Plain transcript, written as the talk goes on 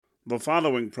The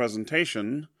following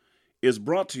presentation is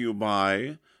brought to you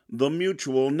by the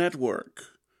Mutual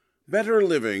Network. Better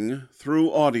living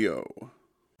through audio.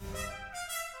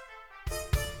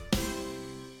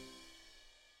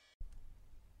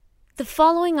 The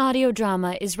following audio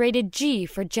drama is rated G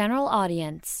for general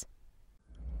audience.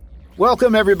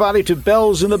 Welcome, everybody, to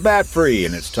Bells in the Bat Free,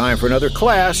 and it's time for another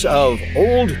class of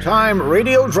Old-Time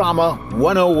Radio Drama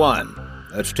 101.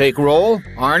 Let's take roll.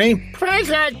 Arnie?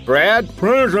 Present! Brad?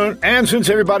 Present! And since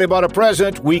everybody bought a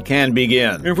present, we can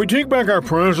begin. If we take back our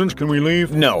presents, can we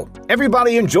leave? No.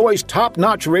 Everybody enjoys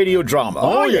top-notch radio drama.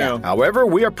 Oh, yeah. However,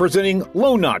 we are presenting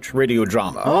low-notch radio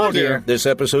drama. Oh, dear. This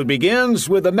episode begins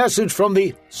with a message from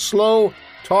the Slow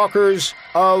Talkers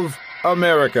of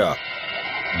America.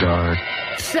 Dark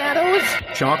Shadows!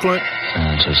 Chocolate?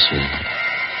 fantasy.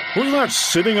 Who's that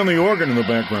sitting on the organ in the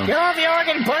background? Get off the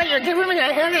organ, boy, you're giving me a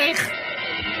headache.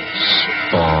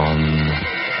 Spawn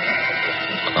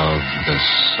of the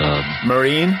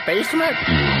Marine? Basement?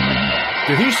 subhuman.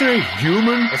 Did he say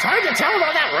human? It's hard to tell with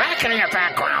all that racket in your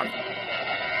background.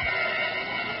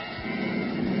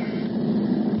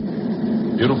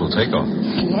 Beautiful takeoff.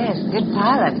 Yes, good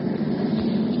pilot.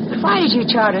 But why did you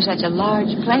charter such a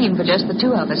large plane for just the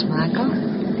two of us, Michael?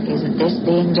 Isn't this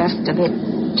being just a bit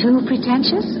too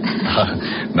pretentious?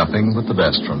 Nothing but the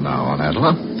best from now on,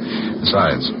 Adela.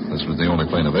 Besides, this was the only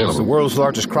plane It's the available. world's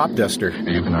largest crop duster.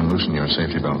 You can unloosen your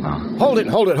safety belt now. Hold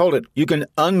it. You can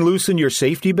unloosen your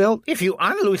safety belt? If you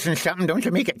unloosen something, don't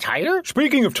you make it tighter?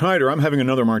 Speaking of tighter, I'm having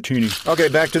another martini. Okay,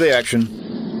 back to the action.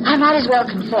 I might as well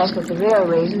confess that the real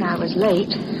reason I was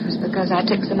late was because I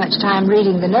took so much time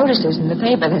reading the notices in the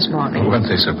paper this morning. Weren't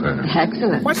they superb?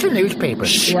 Excellent. What's the newspaper?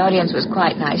 The audience was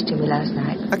quite nice to me last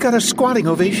night. I got a squatting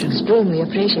ovation. Extremely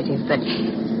appreciative, but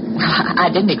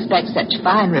I didn't expect such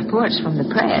fine reports from the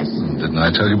press. Didn't I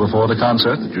tell you before the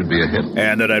concert that you'd be a hit?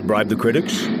 And that I'd bribe the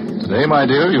critics? Today, my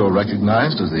dear, you're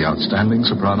recognized as the outstanding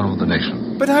soprano of the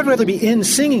nation. But I'd rather be in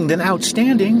singing than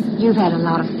outstanding. You've had a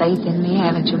lot of faith in me,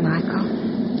 haven't you, Michael?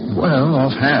 Well,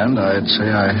 offhand, I'd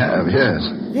say I have, yes.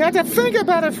 You had to think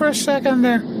about it for a second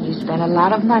there. You spent a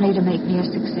lot of money to make me a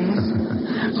success.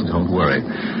 Don't worry.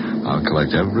 I'll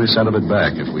collect every cent of it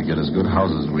back if we get as good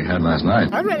houses as we had last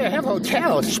night. I'd rather have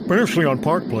hotels. Especially on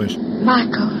Park Place.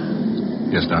 Michael,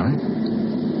 Yes,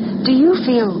 darling? do you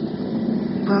feel,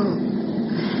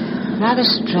 well, rather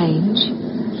strange?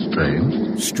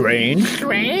 Strange? Strange?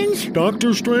 Strange?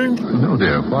 Doctor Strange? No,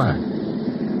 dear. Why?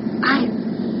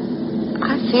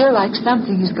 I feel like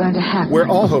something is going to happen. We're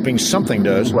all hoping something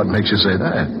does. What makes you say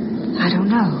that? I don't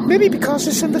know. Maybe because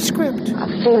it's in the script. A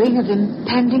feeling of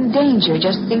impending danger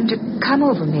just seemed to come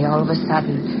over me all of a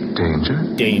sudden.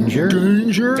 Danger? Danger?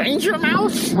 Danger? Danger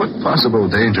Mouse? What possible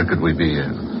danger could we be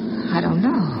in? I don't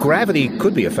know. Gravity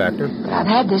could be a factor. But I've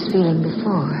had this feeling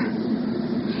before.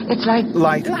 It's like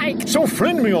Like, So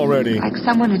friend me already.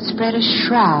 someone had spread a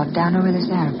shroud down over this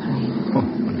airplane. Oh,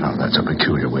 now that's a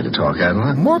peculiar way to talk,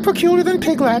 Adela. more peculiar than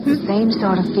pig Latin. Same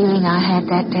sort of feeling I had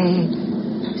that day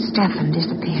Stefan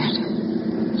disappeared.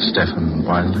 Stephen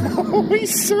Wilder? Oh, he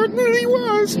certainly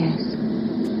was. Yes.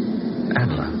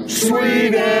 Adela.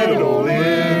 Sweet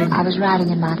Adeline. I was riding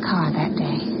in my car that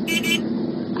day.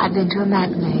 I'd been to a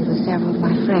matinee with several of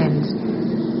my friends.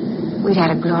 We'd had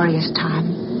a glorious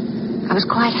time. I was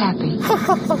quite happy.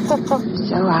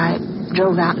 So I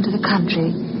drove out into the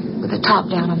country with the top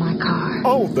down on my car.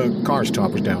 Oh, the car's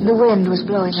top was down. The wind was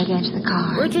blowing against the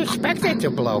car, Where'd you expect it to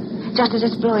blow? just as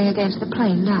it's blowing against the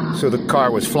plane now. So the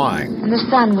car was flying. And the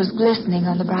sun was glistening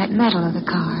on the bright metal of the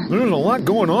car, There's a lot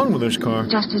going on with this car.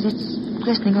 just as it's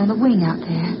glistening on the wing out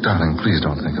there. Darling, please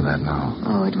don't think of that now.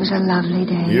 Oh, it was a lovely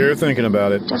day. You're thinking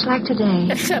about it. Just like today.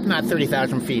 Except not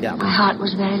 30,000 feet up. My heart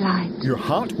was very light. Your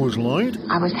heart was light?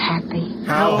 I was happy.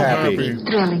 How happy.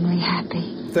 Thrillingly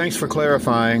happy. Thanks for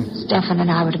clarifying. Stefan and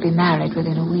I were to be married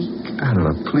within a week.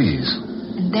 Adela, please.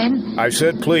 And then, I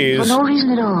said for please. no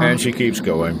reason at all, And she keeps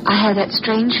going. I had that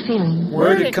strange feeling.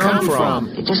 Where'd it come from?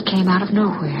 It just came out of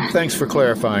nowhere Thanks for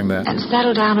clarifying that. and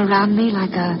settled down around me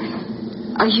like a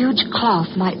huge cloth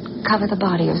might cover the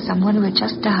body of someone who had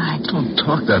just died. Don't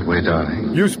talk that way,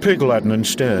 darling. Use pig Latin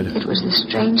instead. It was the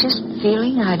strangest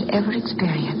feeling I'd ever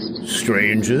experienced.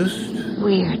 Strangest?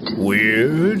 Weird.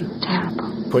 Weird?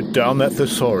 Terrible. Put down that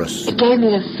thesaurus. It gave me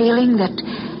the feeling that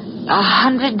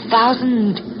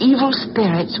 100,000 evil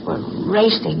spirits were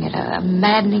racing at a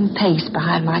maddening pace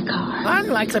behind my car,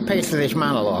 Unlike the pace of this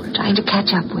monologue. trying to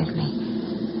catch up with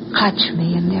me, clutch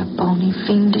me in their bony,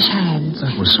 fiendish hands.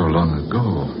 That was so long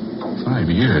ago. 5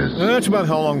 years. That's about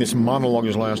how long this monologue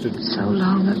has lasted. So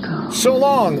long ago. So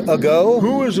long ago.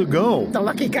 Who is ago? The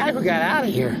lucky guy who got out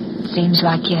of here. Seems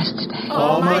like yesterday.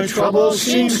 All my troubles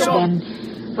seem so...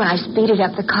 Then, When I speeded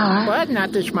up the car, What?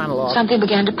 Not this monologue. something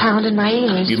began to pound in my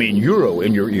ears. You mean Euro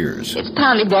in your ears? It's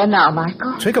pounding there now,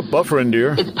 Michael. Take a bufferin,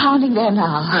 dear. It's pounding there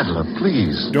now. Adela,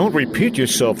 please. Don't repeat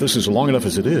yourself. This is long enough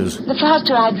as it is. The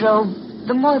faster I drove,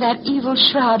 the more that evil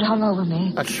shroud hung over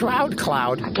me. A shroud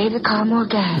cloud. I gave the car more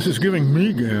gas. This is giving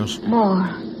me gas. More.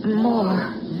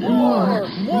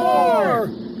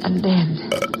 And then,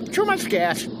 Too much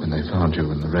gas. When they found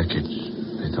you in the wreckage,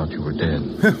 they thought you were dead.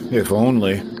 If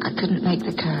only. I couldn't make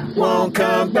the curve. Won't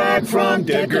come back from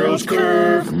Dead Girl's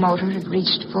Curve. The motor had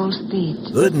reached full speed.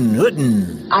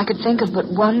 Hootin'. I could think of but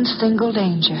one single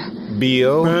danger.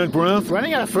 B.O. Bad breath?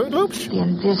 Running out of Fruit Loops? The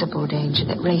invisible danger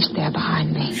that raced there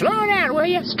behind me, Slow down, will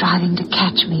you? striving to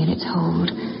catch me in its hold.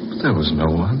 There was no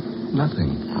one.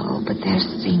 Nothing. Oh, but there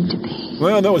seemed to be.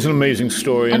 Well, that was an amazing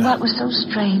story. And what was so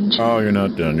strange, Oh, you're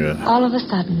not done yet. all of a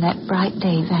sudden that bright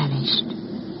day vanished.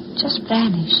 Just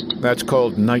vanished. That's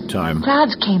called nighttime.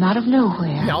 Clouds came out of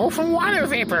nowhere No, from water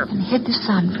vapor. and hid the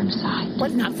sun from sight.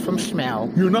 But not from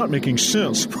smell. You're not making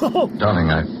sense. Darling,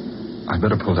 I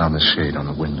better pull down the shade on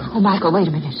the window. Oh, Michael, wait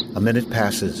a minute. A minute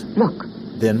passes. Look.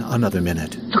 Then another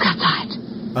minute. Look outside.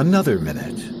 Another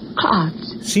minute.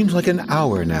 Clouds. Seems like an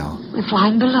hour now. We're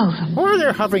flying below them. Or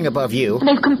they're hovering above you. And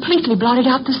they've completely blotted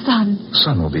out the sun. The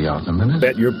sun will be out in a minute.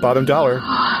 Bet your bottom dollar.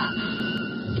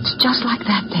 It's just like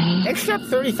that day. Except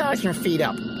 30,000 feet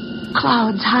up.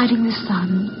 Clouds hiding the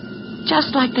sun.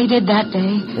 Just like they did that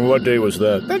day. What day was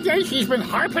that? The day she's been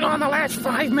harping on the last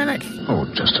 5 minutes. Oh,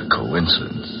 just a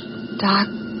coincidence. Dark,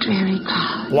 dreary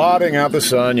clouds. Blotting out the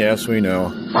sun, yes, we know.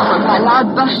 Followed by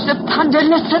loud bursts of thunder.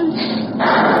 Listen.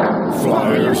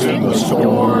 Flyers in the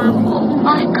storm. Oh,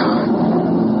 Michael.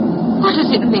 What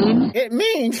does it mean? It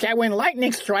means that when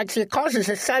lightning strikes, it causes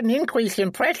a sudden increase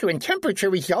in pressure and temperature,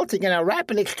 resulting in a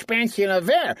rapid expansion of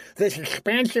air. This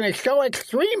expansion is so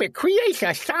extreme, it creates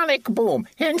a sonic boom,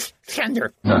 hence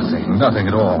thunder. Nothing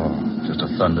at all. Just a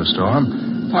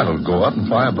thunderstorm. Pilot will go up and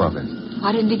fly above it.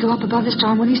 Why didn't he go up above the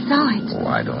storm when he saw it? Oh,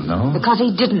 I don't know. Because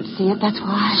he didn't see it, that's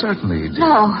why. Certainly he did.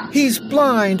 No. He's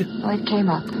blind. Oh, it came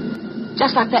up.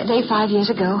 Just like that day 5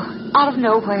 years ago. Out of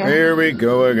nowhere. Here we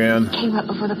go again. Came up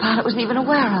before the pilot was even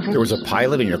aware of it. There was a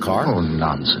pilot in your car? Oh,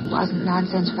 nonsense. It wasn't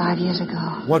nonsense 5 years ago.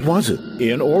 What was it?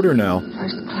 In order now.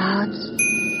 First the clouds,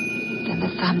 then the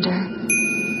thunder,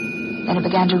 then it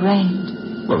began to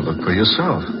rain. Well, look for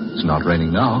yourself. It's not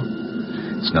raining now.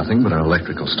 It's nothing but an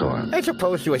electrical storm. As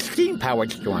opposed to a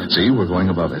steam-powered storm. See, we're going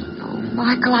above it. Oh,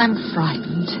 Michael, I'm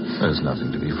frightened. There's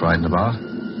nothing to be frightened about.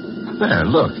 There,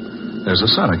 look. There's the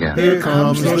sun again. Here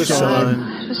comes the sun.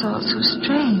 It was all so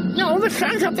strange. No, the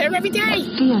sun's up there every day.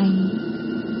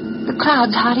 Feeling. The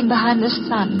clouds hiding behind the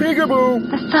sun. Peekaboo.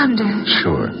 The thunder.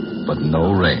 Sure, but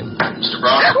no rain. Mr.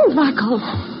 Brown? Oh, Michael.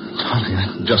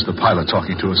 Darling, just the pilot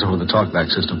talking to us over the talkback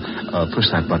system. Push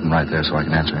that button right there so I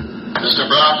can answer him. Mr.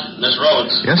 Brown, Miss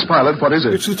Rhodes. Yes, pilot, what is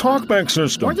it? It's the talkback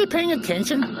system. Weren't you paying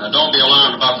attention? Don't be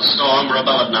alarmed about the storm. We're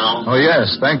above it now. Oh,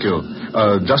 yes, thank you.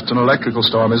 Just an electrical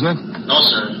storm, isn't it? No,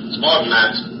 sir. It's more than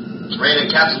that. It's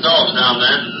raining cats and dogs down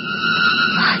there.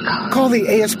 Michael. Call the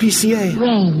ASPCA.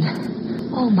 Rain.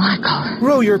 Oh, Michael.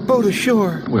 Row your boat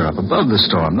ashore. We're up above the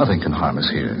storm. Nothing can harm us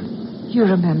here. You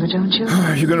remember, don't you?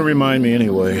 You're going to remind me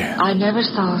anyway. I never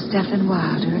saw Stephen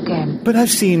Wilder again But I've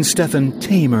seen Stephen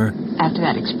Tamer. after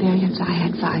that experience I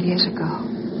had 5 years ago.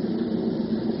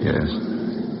 Yes.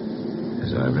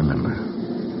 Yes, I remember.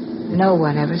 No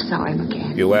one ever saw him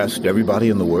again. You asked everybody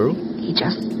in the world? He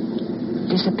just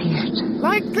disappeared.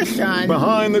 Like the sun.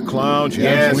 Behind the clouds,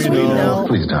 Yes, yes, we know.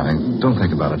 Please, darling, don't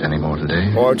think about it any more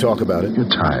today. Or talk about it. You're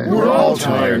tired. We're all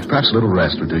tired. Perhaps a little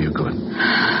rest would do you good.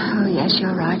 Oh, yes,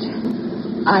 you're right.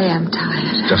 I am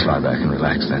tired. Just lie back and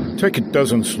relax then. Take a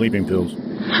dozen sleeping pills.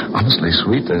 Honestly,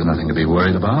 sweet, there's nothing to be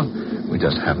worried about. We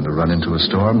just happened to run into a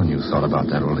storm and you thought about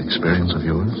that old experience of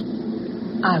yours.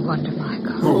 I wonder,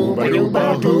 Michael.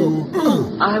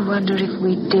 Ooh-ba-doo-ba-doo. I wonder if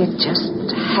we did just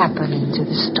happen into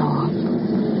the storm.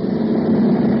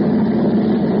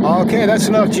 Okay, that's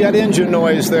enough jet engine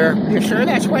noise there. You sure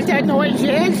that's what that noise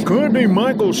is? Could be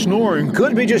Michael snoring.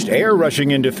 Could be just air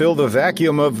rushing in to fill the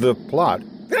vacuum of the plot.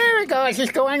 There it goes.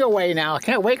 It's going away now.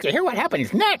 Can't wait to hear what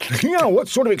happens next. Yeah, what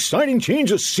sort of exciting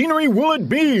change of scenery will it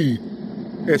be?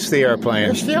 It's the airplane.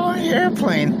 We're still on the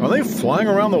airplane. Are they flying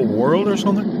around the world or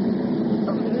something?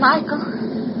 Michael,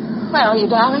 where are you,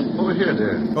 darling? Over here,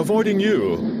 dear. Avoiding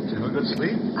you. Did you have a good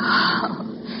sleep? Oh,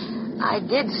 I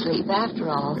did sleep after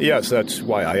all. Yes, that's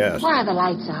why I asked. Why are the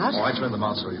lights out? Oh, I turned them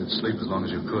out so you'd sleep as long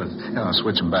as you could. Now I'll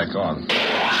switch them back on.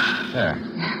 There.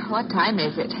 What time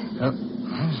is it?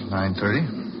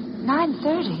 9:30.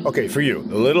 9:30. Okay, for you.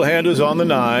 The little hand is on the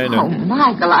 9. Oh,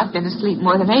 Michael, I've been asleep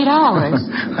more than 8 hours.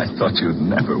 I thought you'd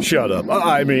never... Shut up.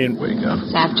 I mean... Wake up.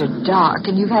 It's after dark,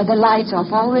 and you've had the lights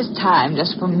off all this time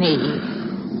just for me.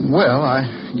 Well, I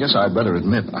guess I'd better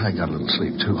admit I got a little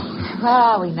sleep, too. Where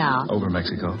are we now? Over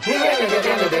Mexico.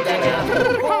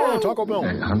 Oh, Taco Bell.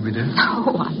 Hey, hungry, dear?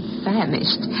 Oh, I'm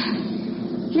famished.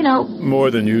 You know,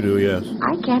 More than you do, yes.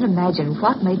 I can't imagine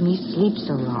what made me sleep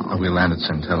so long. Oh, we'll land at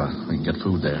Centella. We can get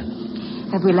food there.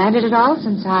 Have we landed at all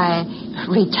since I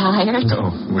retired?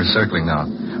 No, we're circling now.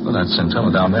 Well, that's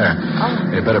Centella down there.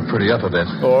 Oh. You better pretty up a bit.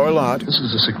 Or a lot. This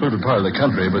is a secluded part of the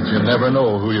country, but you never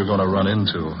know who you're going to run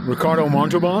into. Ricardo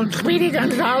Montalban? Speedy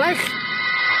Gonzales?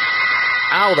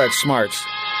 Ow, that smarts.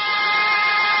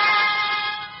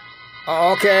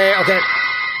 Okay.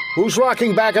 Who's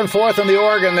rocking back and forth on the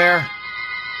organ there?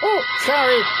 Oh,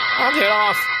 sorry. I'll get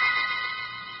off.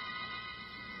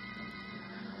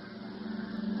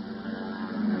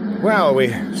 Well, we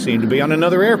seem to be on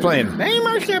another airplane. They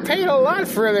must have paid a lot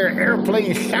for their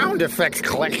airplane sound effects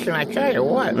collection, I tell you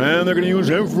what. And they're going to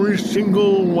use every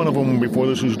single one of them before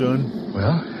this is done.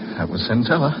 Well, that was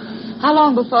Centella. How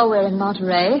long before we're in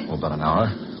Monterey? Oh, about an hour.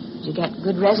 Did you get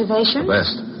good reservations? The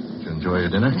best. Did you enjoy your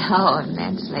dinner? Oh,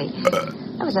 immensely.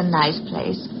 That was a nice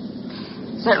place.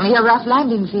 Certainly a rough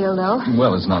landing field, though.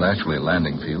 Well, it's not actually a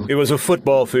landing field. It was a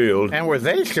football field. And were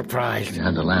they surprised? You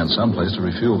had to land someplace to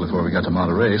refuel before we got to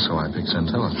Monterey, so I picked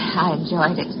Centella. I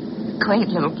enjoyed it. Quaint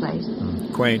little place.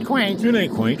 Quaint. It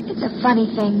ain't quaint. It's a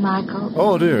funny thing, Michael.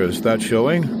 Oh, dear, is that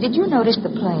showing? Did you notice the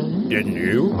plane? Didn't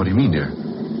you? What do you mean, dear?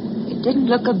 It didn't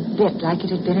look a bit like it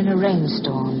had been in a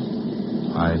rainstorm.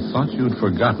 I thought you'd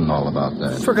forgotten all about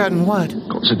that. Forgotten what? Of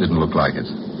course it didn't look like it.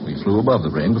 We flew above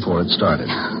the rain before it started.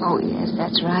 Oh, yes,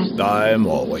 that's right. I'm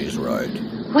always right.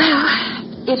 Well,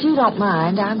 if you don't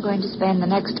mind, I'm going to spend the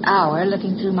next hour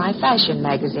looking through my fashion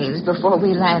magazines before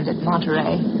we land at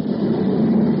Monterey.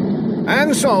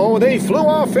 And so they flew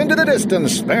off into the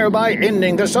distance, thereby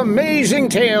ending this amazing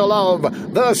tale of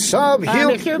the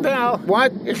subhuman... Mr. Bell.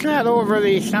 What? It's not over.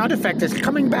 The sound effect is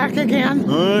coming back again.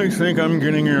 I think I'm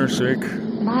getting airsick.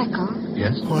 Michael,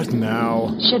 Yes? What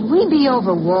now? should we be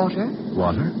over water?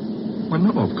 Water? Well,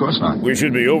 no, of course not. We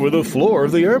should be over the floor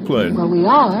of the airplane. Well, we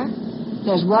are.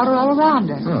 There's water all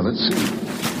around us. Well, let's see.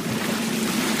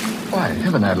 Why,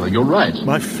 Heaven, Adler, you're right.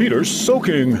 My feet are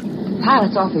soaking. The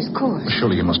pilot's off his course.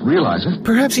 Surely you must realize it.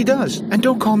 Perhaps he does. And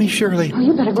don't call me Shirley. Oh,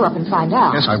 you better go up and find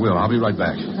out. Yes, I will. I'll be right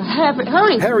back.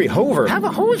 Hurry. Harry Hoover. Have a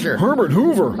hoser. Herbert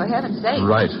Hoover. For heaven's sake.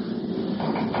 Right.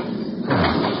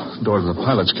 Door to the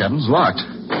pilot's cabin's locked.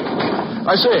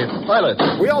 I say, pilot.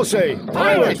 We all say,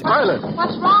 pilot. Pilot.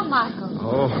 What's wrong, Michael?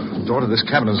 Oh, the door to this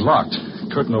cabin is locked.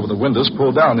 Curtain over the windows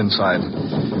pulled down inside.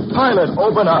 Pilot,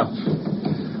 open up.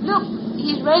 Look,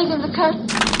 he's raising the curtain.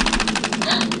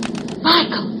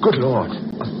 Michael. Good Lord.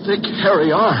 A thick,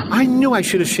 hairy arm. I knew I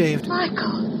should have shaved.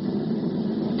 Michael.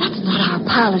 That's not our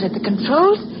pilot at the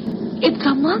controls. It's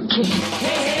a monkey.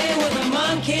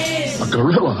 A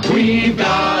gorilla. We've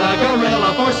got a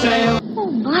gorilla for sale. Oh,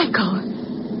 Michael.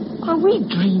 Are we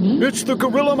dreaming? It's the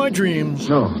gorilla of my dreams.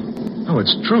 No,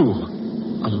 it's true.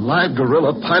 A live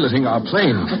gorilla piloting our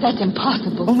plane. But that's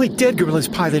impossible. Only dead gorillas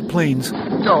pilot planes.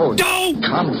 No.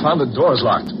 Confounded door's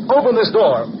locked. Open this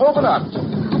door. Open up.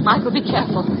 Oh, Michael, be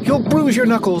careful. You'll bruise your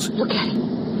knuckles. Look at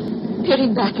him.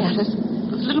 Peering back at us.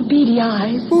 Those little beady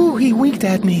eyes. Ooh, he winked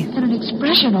at me. And an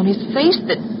expression on his face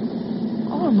that...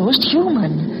 almost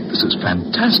human. This is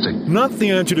fantastic. Not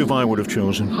the adjective I would have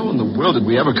chosen. How in the world did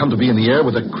we ever come to be in the air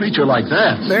with a creature like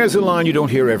that? There's a line you don't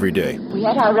hear every day. We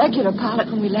had our regular pilot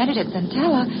when we landed at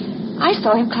Centella. I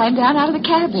saw him climb down out of the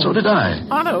cabin. So did I.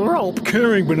 On a rope.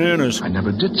 Carrying bananas. I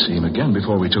never did see him again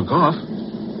before we took off.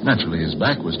 Naturally, his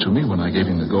back was to me when I gave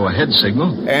him the go-ahead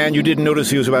signal. And you didn't notice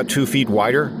he was about 2 feet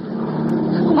wider?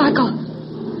 Oh, Michael.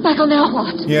 Michael, now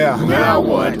what? Yeah. Now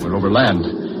what? We're over land.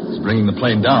 He's bringing the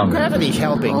plane down. Gravity's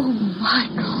helping. Oh,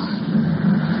 Michael.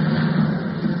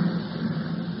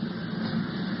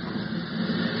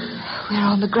 We're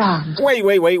on the ground.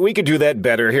 Wait. We could do that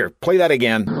better. Here, play that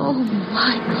again. Oh,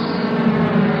 Michael.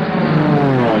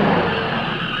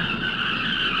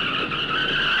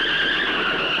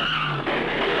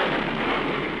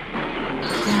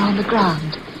 We're on the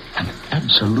ground. An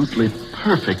absolutely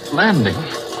perfect landing.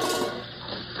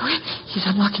 He's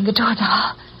unlocking the door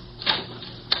now.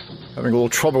 Having a little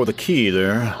trouble with the key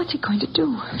there. What's he going to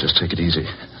do? Just take it easy.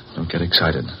 Don't get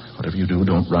excited. Whatever you do,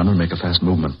 don't run or make a fast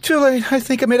movement. Too late. I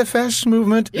think I made a fast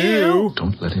movement. Ew.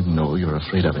 Don't let him know you're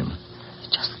afraid of him. He's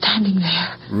just standing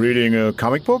there, Reading a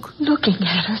comic book? looking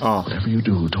at us. Oh. Whatever you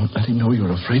do, don't let him know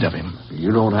you're afraid of him.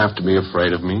 You don't have to be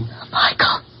afraid of me.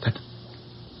 Michael.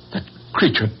 That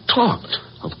creature talked.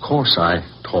 Of course I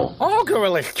talk. All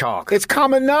gorillas talk. It's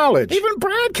common knowledge. Even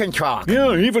Brad can talk.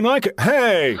 Yeah, even I can.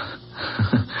 Hey!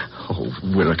 Oh,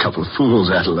 we're a couple of fools,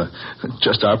 Attila.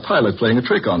 Just our pilot playing a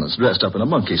trick on us, dressed up in a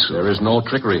monkey suit. There is no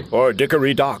trickery. Or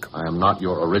Dickory Dock. I am not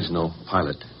your original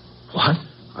pilot. What?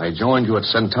 I joined you at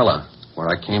Centella, where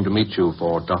I came to meet you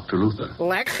for Dr. Luther.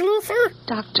 Lex Luthor?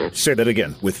 Doctor. Say that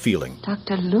again, with feeling.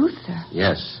 Dr. Luther.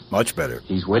 Yes, Much better.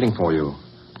 he's waiting for you.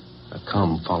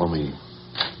 Come, follow me.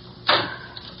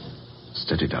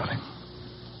 Steady, darling.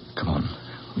 Come on.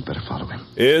 We'd better follow him.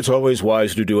 It's always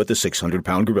wise to do what the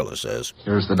 600-pound gorilla says.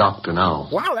 Here's the doctor now.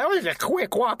 Wow, that was a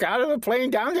quick walk out of the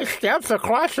plane, down the steps,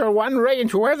 across the one-way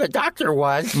into where the doctor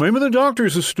was. Maybe the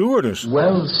doctor's a stewardess.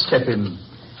 Well, Stephen,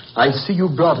 I see you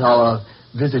brought our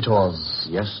visitors.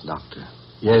 Yes, doctor.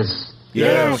 Yes.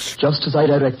 Yes. Just as I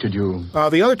directed you.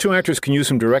 The other two actors can use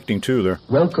some directing, too, there.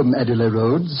 Welcome, Adelaide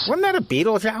Rhodes. Wasn't that a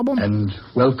Beatles album? And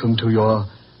welcome to your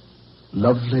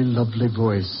lovely, lovely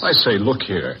voice. I say, look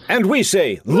here. And we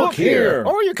say, look here.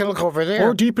 Or you can look over there.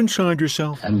 Or deep inside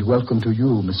yourself. And welcome to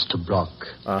you, Mr. Brock.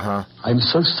 Uh-huh. I'm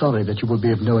so sorry that you will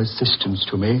be of no assistance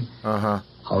to me. Uh-huh.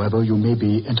 However, you may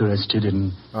be interested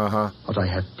in Uh-huh. what I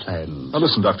have planned. Now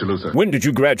listen, Dr. Luther. When did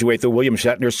you graduate the William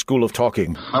Shatner School of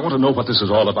Talking? I want to know what this is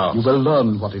all about. You will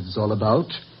learn what it is all about,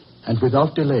 and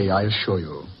without delay, I assure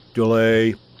you.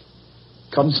 Delay.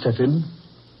 Come, Stephen.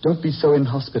 Don't be so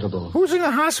inhospitable. Who's in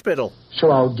the hospital?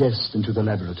 Show our guest into the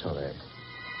laboratory.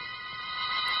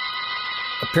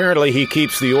 Apparently he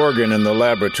keeps the organ in the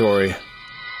laboratory.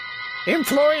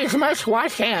 Employees must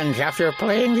wash hands after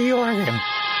playing the organ.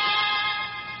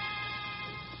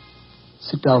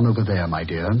 Sit down over there, my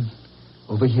dear.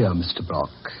 Over here, Mr. Brock.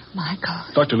 Michael.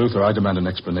 Dr. Luther, I demand an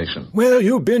explanation. Well,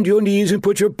 you bend your knees and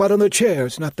put your butt on the chair.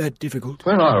 It's not that difficult.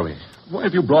 Where are we? Why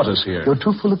have you brought us here? You're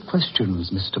too full of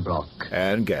questions, Mr. Brock.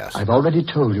 And gas. I've already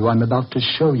told you I'm about to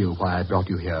show you why I brought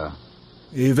you here.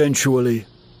 Eventually.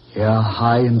 Here,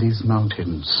 high in these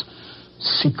mountains,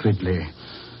 secretly,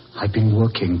 I've been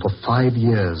working for 5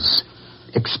 years,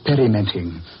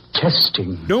 experimenting,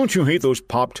 testing. Don't you hate those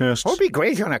pop tests? Or be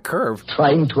great on a curve.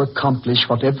 Trying to accomplish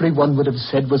what everyone would have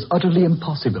said was utterly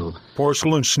impossible.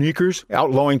 Porcelain sneakers?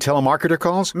 Outlawing telemarketer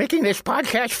calls? Making this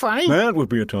podcast funny? That would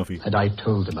be a toughie. And I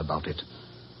told them about it.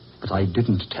 But I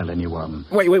didn't tell anyone.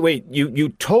 Wait. You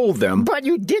told them. But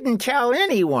you didn't tell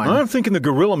anyone. I'm thinking the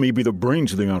gorilla may be the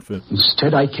brains of the outfit.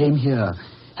 Instead, I came here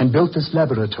and built this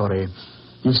laboratory.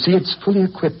 You see, it's fully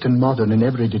equipped and modern in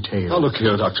every detail. Now look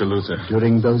here, Dr. Luther.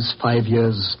 During those 5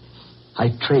 years,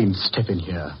 I trained Stephen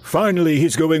here. Finally,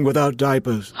 he's going without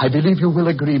diapers. I believe you will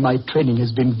agree my training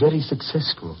has been very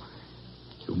successful.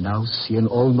 You now see an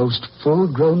almost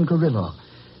full-grown gorilla,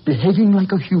 behaving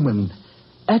like a human,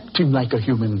 acting like a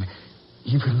human,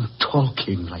 even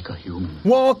talking like a human.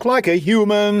 Walk like a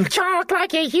human. Talk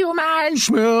like a human.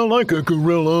 Smell like a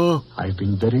gorilla. I've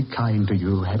been very kind to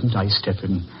you, haven't I,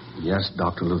 Stephen? Yes,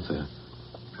 Dr. Luther.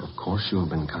 Of course you have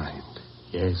been kind.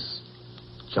 Yes,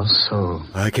 just so.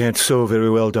 I can't sew very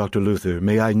well, Dr. Luther.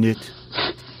 May I knit?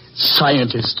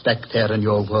 Scientists back there in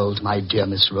your world, my dear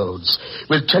Miss Rhodes,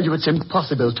 will tell you it's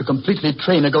impossible to completely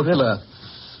train a gorilla.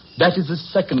 That is the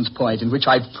second point in which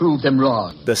I've proved them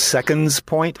wrong. The seconds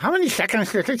point? How many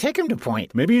seconds does it take him to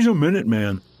point? Maybe he's a minute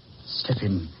man.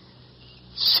 Stephen,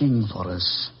 sing for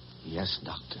us. Yes,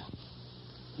 Doctor.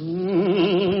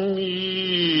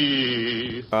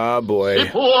 Ah, boy.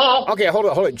 Okay,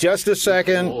 hold it. Just a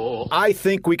second. I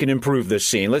think we can improve this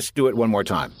scene. Let's do it one more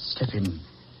time. Stephen,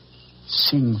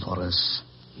 sing for us.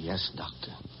 Yes,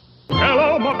 Doctor.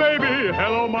 Hello, my baby.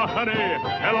 Hello, my honey.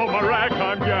 Hello, my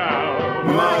ragtime gal.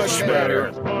 Much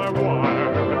better. My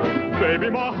wire.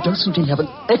 Baby, my... Doesn't he have an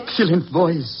excellent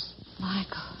voice?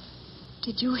 Michael,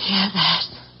 did you hear that?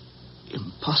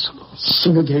 Impossible.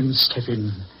 Sing again,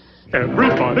 Stephen.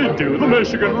 Everybody do the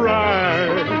Michigan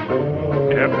ride.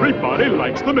 Everybody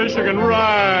likes the Michigan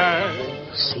ride.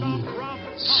 You see,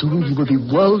 soon he will be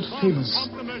world famous.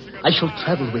 I shall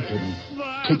travel with him,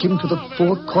 take him to the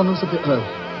 4 corners of the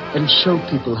earth, and show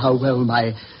people how well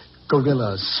my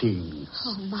gorilla sings.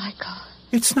 Oh, Michael.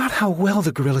 It's not how well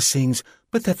the gorilla sings,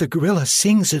 but that the gorilla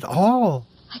sings it all.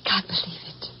 I can't believe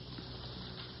it.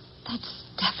 That's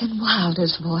Stephen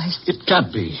Wilder's voice. It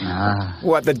can't be.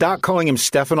 What, the doc calling him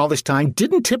Stephen all this time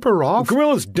didn't tip her off? The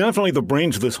gorilla's definitely the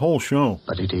brains of this whole show.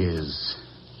 But it is.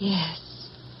 Yes.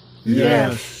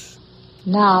 Yes.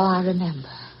 Now I remember.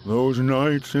 Those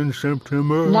nights in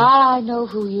September. Now I know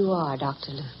who you are,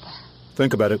 Dr. Luther.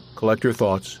 Think about it. Collect your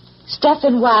thoughts.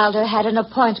 Stephen Wilder had an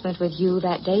appointment with you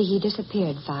that day he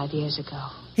disappeared 5 years ago.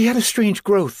 He had a strange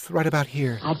growth right about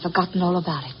here. I'd forgotten all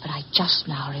about it, but I just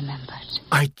now remembered.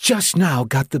 I just now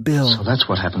got the bill. So that's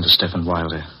what happened to Stephen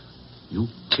Wilder. You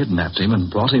kidnapped him and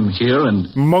brought him here and...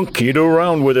 Monkeyed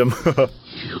around with him.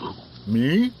 You?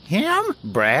 Me? Him?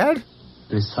 Brad?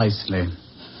 Precisely.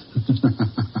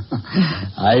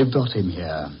 I brought him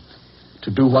here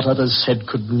to do what others said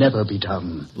could never be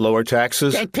done. Lower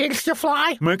taxes? Get pigs to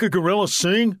fly? Make a gorilla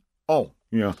sing? Oh,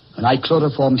 yeah. And I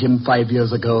chloroformed him 5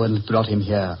 years ago and brought him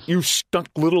here. You stuck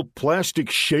little plastic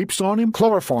shapes on him?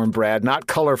 Chloroform, Brad, not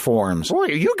color forms. Boy,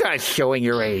 are you guys showing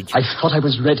your age. I thought I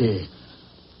was ready,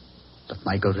 but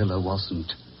my gorilla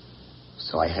wasn't.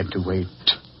 So I had to wait.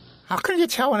 How can you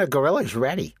tell when a gorilla's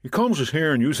ready? He combs his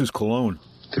hair and uses cologne.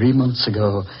 3 months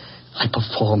ago, I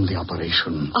performed the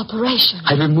operation. Operation?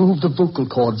 I removed the vocal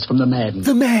cords from the man.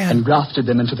 The man? And grafted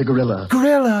them into the gorilla.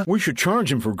 Gorilla? We should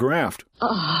charge him for graft.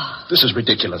 This is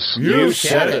ridiculous. You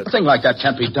said it. A thing like that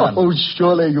can't be done. Oh,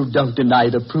 surely you don't deny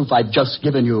the proof I've just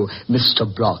given you, Mr.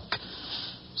 Brock.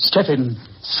 Stephen,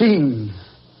 sing.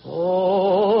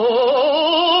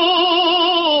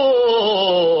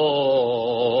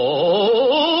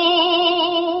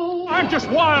 I'm just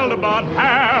wild about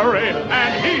Harry,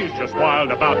 and he's just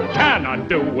wild about cannot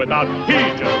do without.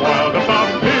 He's just wild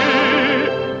about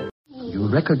me. You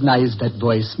recognized that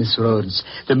voice, Miss Rhodes,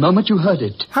 the moment you heard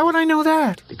it. How would I know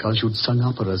that? Because you'd sung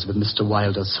operas with Mr.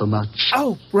 Wilder so much.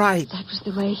 Oh, right. That was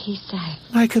the way he sang,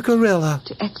 Like a gorilla.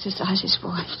 to exercise his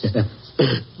voice.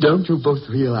 Don't you both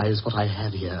realize what I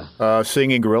have here?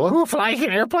 Singing gorilla? Who flies an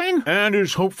airplane? And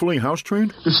is hopefully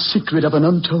house-trained? The secret of an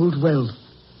untold wealth.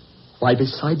 Why,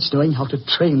 besides knowing how to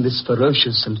train this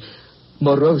ferocious and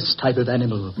morose type of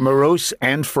animal, Morose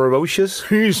and ferocious?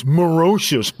 He's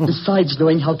morocious. besides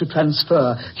knowing how to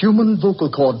transfer human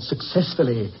vocal cords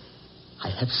successfully,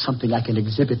 I have something I can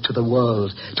exhibit to the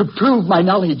world to prove my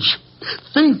knowledge.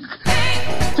 Think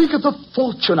of the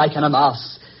fortune I can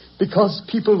amass, because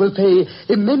people will pay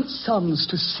immense sums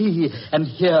to see and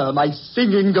hear my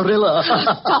singing gorilla.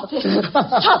 Stop it.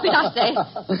 Stop it, I say.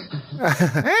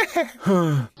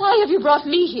 Why have you brought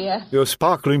me here? Your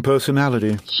sparkling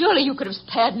personality. Surely you could have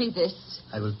spared me this.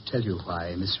 I will tell you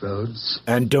why, Miss Rhodes.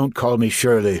 And don't call me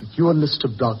Shirley. You and Mr.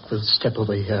 Brock will step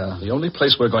over here. The only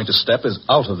place we're going to step is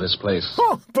out of this place.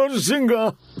 Oh,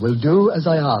 Bazinga! Will do as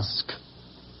I ask.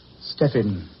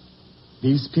 Stephen,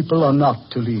 these people are not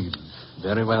to leave.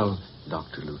 Very well,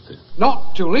 Dr. Luther.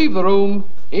 Not to leave the room,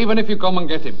 even if you come and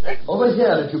get him. Over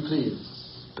here, if you please.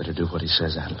 Better do what he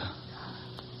says, Adler.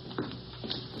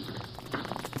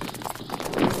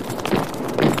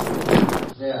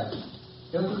 There.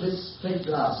 Go to this plate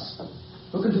glass.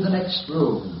 Look into the next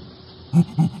room.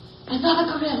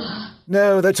 Another gorilla.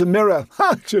 No, that's a mirror.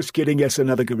 Ha, just kidding. Yes,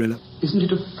 another gorilla. Isn't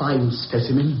it a fine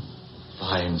specimen?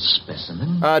 Fine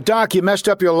specimen. Doc, you messed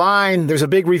up your line. There's a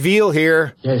big reveal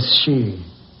here. Yes, she.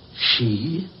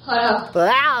 She?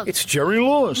 Hello. It's Jerry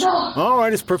Lewis. No. All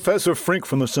right, it's Professor Frink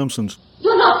from The Simpsons.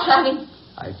 You're not planning.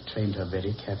 I've trained her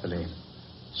very carefully.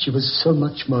 She was so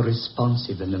much more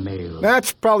responsive than the male.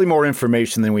 That's probably more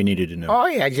information than we needed to know. Oh,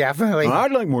 yeah, definitely.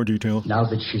 I'd like more detail. Now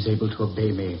that she's able to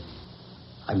obey me,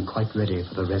 I'm quite ready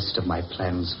for the rest of my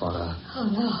plans for her.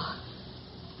 Oh,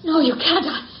 no. No, you can't.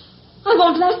 I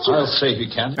won't let you. I'll say he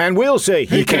can. And we'll say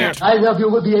he can't. Either of you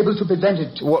will be able to prevent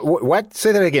it. What?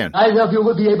 Say that again. Either of you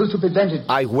will be able to prevent it.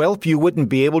 I whelp you wouldn't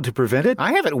be able to prevent it?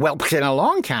 I haven't whelped in a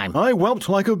long time. I whelped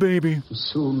like a baby.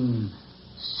 Soon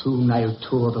I'll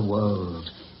tour the world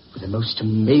with the most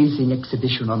amazing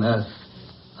exhibition on Earth.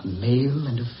 A male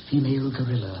and a female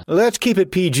gorilla. Let's keep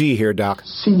it PG here, Doc.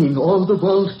 Singing all the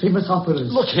world-famous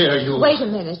operas. Look here, you... Wait a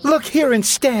minute. Look here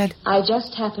instead. I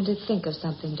just happened to think of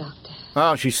something, Doctor.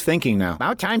 Oh, she's thinking now.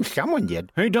 About time someone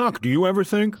did. Hey, Doc, do you ever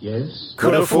think? Yes?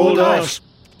 Could have fooled us.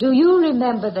 Do you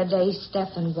remember the day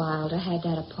Stephen Wilder had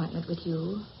that appointment with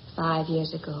you 5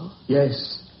 years ago?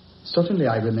 Yes. Certainly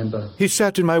I remember. He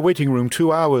sat in my waiting room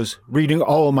 2 hours, reading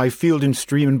all my Field and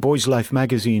Stream and Boys Life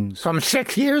magazines. From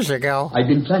 6 years ago. I'd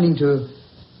been planning to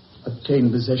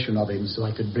obtain possession of him so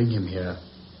I could bring him here.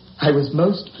 I was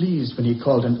most pleased when he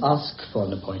called and asked for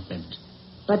an appointment.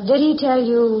 But did he tell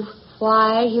you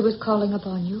why he was calling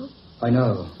upon you? I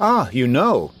know. Ah, you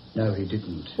know. No, he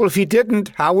didn't. Well, if he didn't,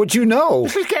 how would you know?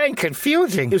 This is getting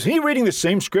confusing. Is he reading the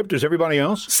same script as everybody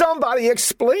else? Somebody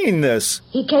explain this.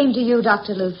 He came to you,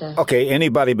 Dr. Luther, Okay,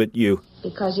 anybody but you.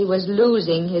 because he was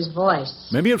losing his voice.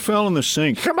 Maybe it fell in the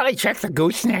sink. Somebody check the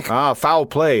gooseneck. Ah, foul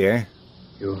play, eh?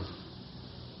 You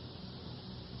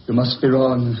must be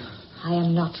wrong. I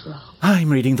am not wrong.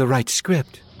 I'm reading the right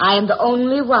script. I am the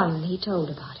only one he told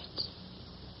about it.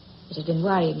 It had been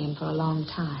worrying him for a long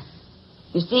time.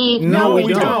 You see, No, we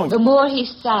don't. the more he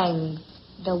sang,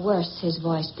 the worse his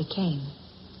voice became.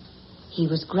 He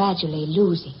was gradually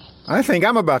losing it. I think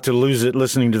I'm about to lose it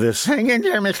listening to this. Hang in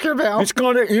there, Mr. Bell. It's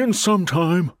gotta end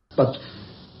sometime. But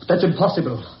that's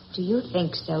impossible. Do you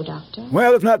think so, Doctor?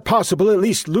 Well, if not possible, at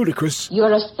least ludicrous.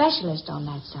 You're a specialist on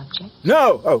that subject.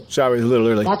 No! Oh, sorry, a little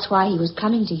early. That's why he was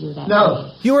coming to you that No.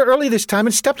 day. You were early this time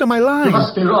and stepped on my line. You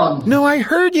must be wrong. No, I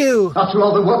heard you. After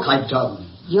all the work I've done.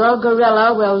 Your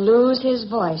gorilla will lose his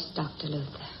voice, Dr.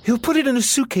 Luther. He'll put it in a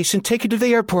suitcase and take it to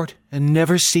the airport and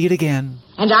never see it again.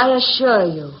 And I assure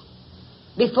you,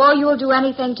 before you'll do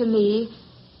anything to me,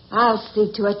 I'll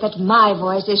see to it that my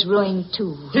voice is ruined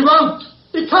too. He won't.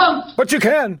 He can't. But you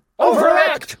can.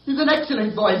 Overact! He's an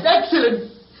excellent voice.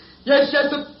 Excellent. Yes,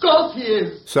 of course he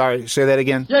is. Sorry, say that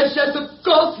again. Yes, of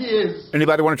course he is.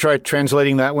 Anybody want to try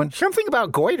translating that one? Something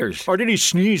about goiters. Or did he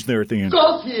sneeze there at the end? Of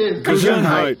course he is.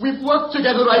 Gesundheit. We've worked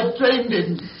together. I've trained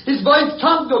him. His voice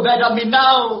can't go bad on me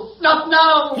now. Not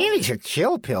now. He needs a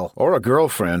chill pill. Or a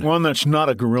girlfriend. One that's not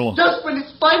a gorilla. Just when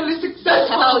it's finally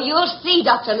successful. Oh, you'll see,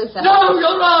 Dr. Luther. No,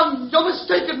 you're wrong. You're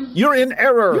mistaken. You're in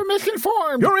error. You're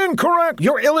misinformed. You're incorrect.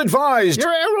 You're ill-advised. You're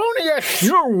erroneous.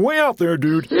 You're way out there,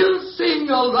 dude. He'll sing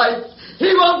all right.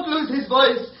 He won't lose his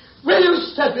voice. Will you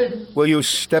step in? Will you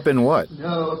step in what?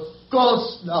 No, of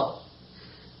course not.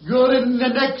 You're in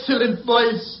an excellent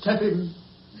voice, Stephen.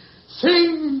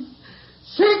 Sing.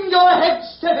 Sing your head,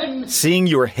 Stephen. Seeing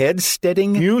your head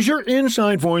steading? Use your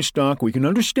inside voice, Doc. We can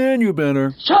understand you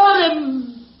better.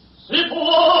 Charmin.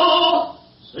 Sipo!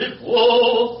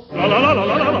 Sipo! La la la la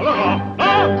la la la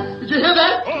la! Did you hear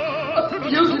that? A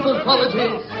beautiful quality.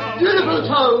 Beautiful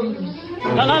tones.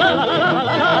 La la la la la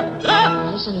la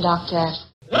la! Listen, Doctor.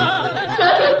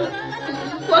 Stephen!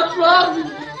 What's wrong?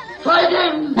 Try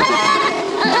again.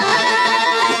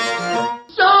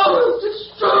 No,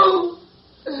 it's true.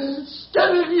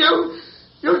 Stephen,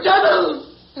 you devil.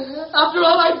 After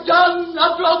all I've done,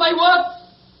 after all my work,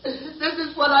 this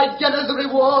is what I get as a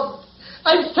reward.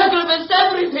 I've sacrificed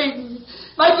everything.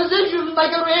 My position, my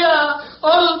career,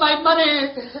 all my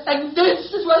money, and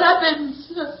this is what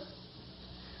happens.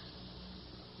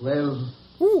 Well,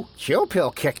 Ooh, chill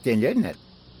pill kicked in, didn't it?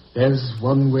 there's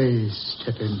one way,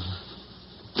 Stephen.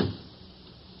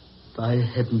 By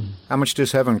heaven, How much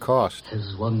does heaven cost?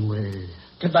 there's one way.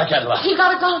 Get back, Adler. He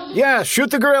got a gun. Yeah,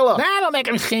 shoot the gorilla. That'll make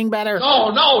him sing better.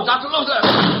 No, Dr. Luther.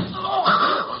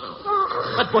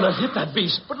 That would have hit that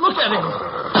beast, but look at him.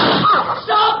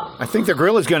 Stop! I think the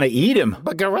gorilla's going to eat him.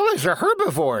 But gorillas are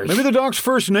herbivores. Maybe the dog's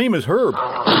first name is Herb. No!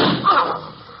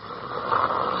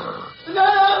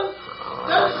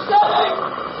 No, Stephen!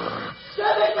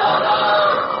 Stephen, no!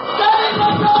 Stephen,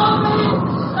 let go of me!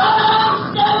 No,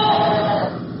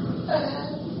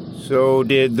 Stephen! So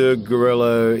did the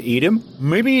gorilla eat him?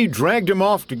 Maybe he dragged him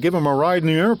off to give him a ride in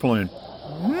the airplane.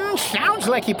 Sounds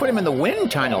like he put him in the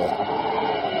wind tunnel.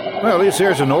 Well, at least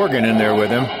there's an organ in there with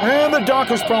him. And the doc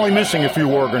is probably missing a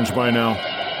few organs by now.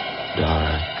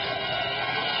 Dark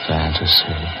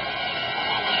fantasy.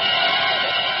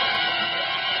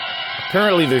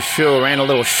 Apparently the show ran a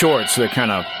little short, so they're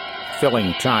kind of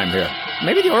filling time here.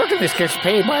 Maybe the organist gets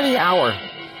paid by the hour.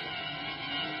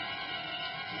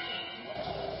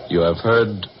 You have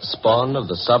heard Spawn of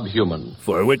the Subhuman,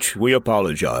 For which we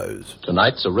apologize.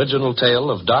 tonight's original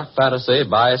tale of dark fantasy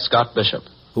by Scott Bishop.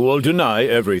 Who will deny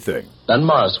everything. Ben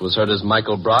Morris was heard as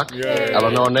Michael Brock.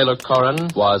 Eleanor Naylor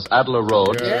Corrin was Adler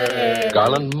Rhodes.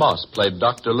 Garland Moss played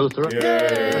Dr. Luther.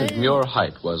 And Muir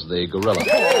Height was the gorilla.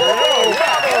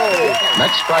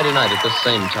 Next Friday night at this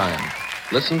same time,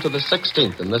 listen to the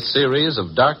 16th in this series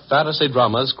of dark fantasy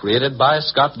dramas created by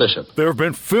Scott Bishop. There have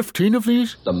been 15 of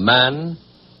these? The Man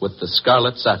with the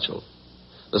Scarlet Satchel.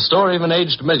 The story of an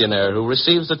aged millionaire who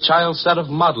receives a child's set of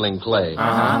modeling clay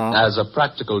as a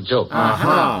practical joke,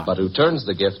 but who turns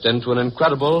the gift into an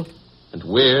incredible and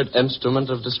weird instrument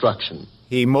of destruction.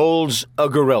 He molds a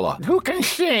gorilla. Who can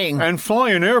sing? And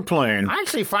fly an airplane. I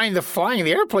actually find the flying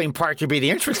the airplane part to be the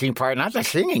interesting part, not the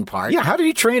singing part. Yeah, how did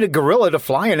he train a gorilla to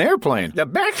fly an airplane? The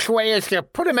best way is to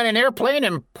put him in an airplane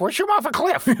and push him off a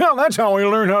cliff. Yeah, that's how he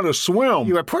learned how to swim.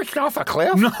 You were pushed off a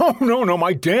cliff? No.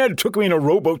 My dad took me in a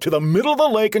rowboat to the middle of the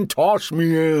lake and tossed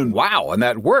me in. Wow, and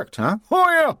that worked, huh? Oh,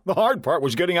 yeah. The hard part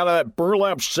was getting out of that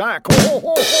burlap sack.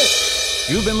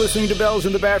 You've been listening to Bells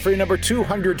in the Bat Free number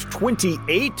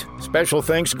 228. Special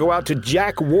thanks go out to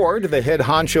Jack Ward, the head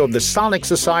honcho of the Sonic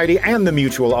Society and the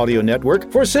Mutual Audio Network,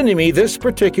 for sending me this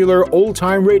particular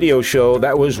old-time radio show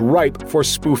that was ripe for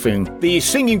spoofing. The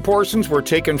singing portions were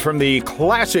taken from the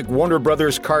classic Warner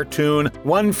Brothers cartoon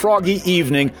One Froggy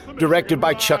Evening, directed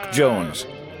by Chuck Jones,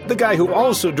 the guy who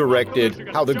also directed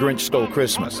How the Grinch Stole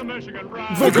Christmas.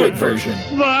 The good version.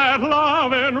 That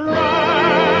loving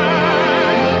right.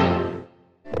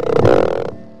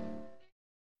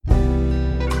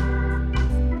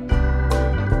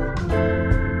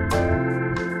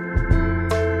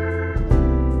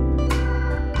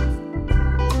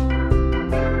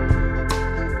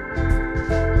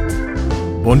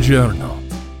 Buongiorno.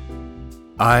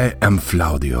 I am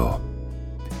Flaudio,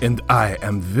 and I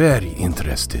am very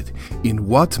interested in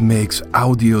what makes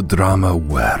audio drama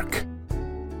work.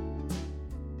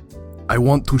 I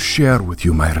want to share with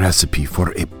you my recipe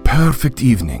for a perfect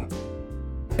evening.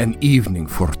 An evening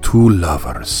for two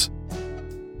lovers.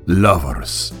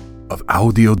 Lovers of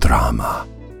audio drama.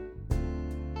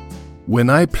 When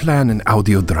I plan an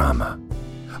audio drama,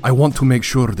 I want to make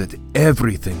sure that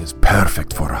everything is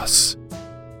perfect for us.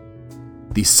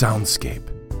 The soundscape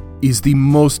is the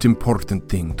most important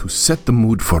thing to set the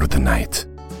mood for the night.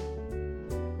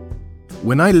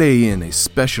 When I lay in a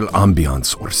special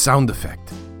ambiance or sound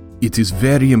effect, it is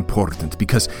very important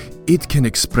because it can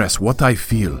express what I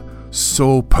feel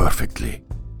so perfectly.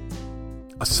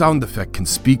 A sound effect can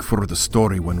speak for the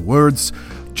story when words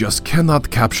just cannot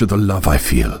capture the love I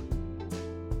feel.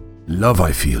 Love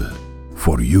I feel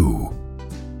for you.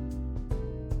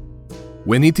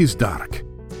 When it is dark,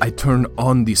 I turn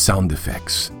on the sound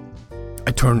effects.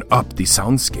 I turn up the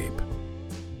soundscape.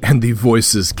 And the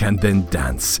voices can then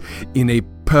dance in a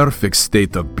perfect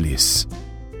state of bliss,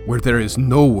 where there is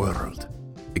no world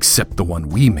except the one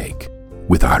we make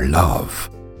with our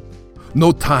love.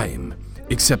 No time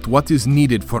except what is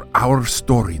needed for our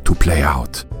story to play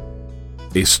out.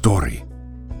 A story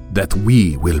that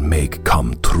we will make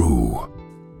come true.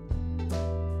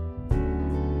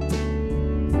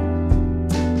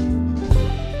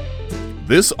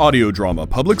 This audio drama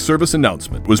public service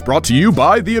announcement was brought to you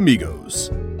by the Amigos.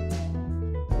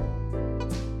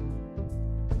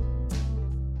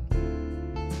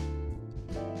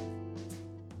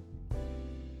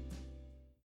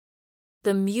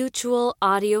 The Mutual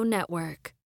Audio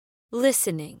Network.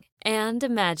 Listening and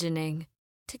imagining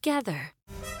together.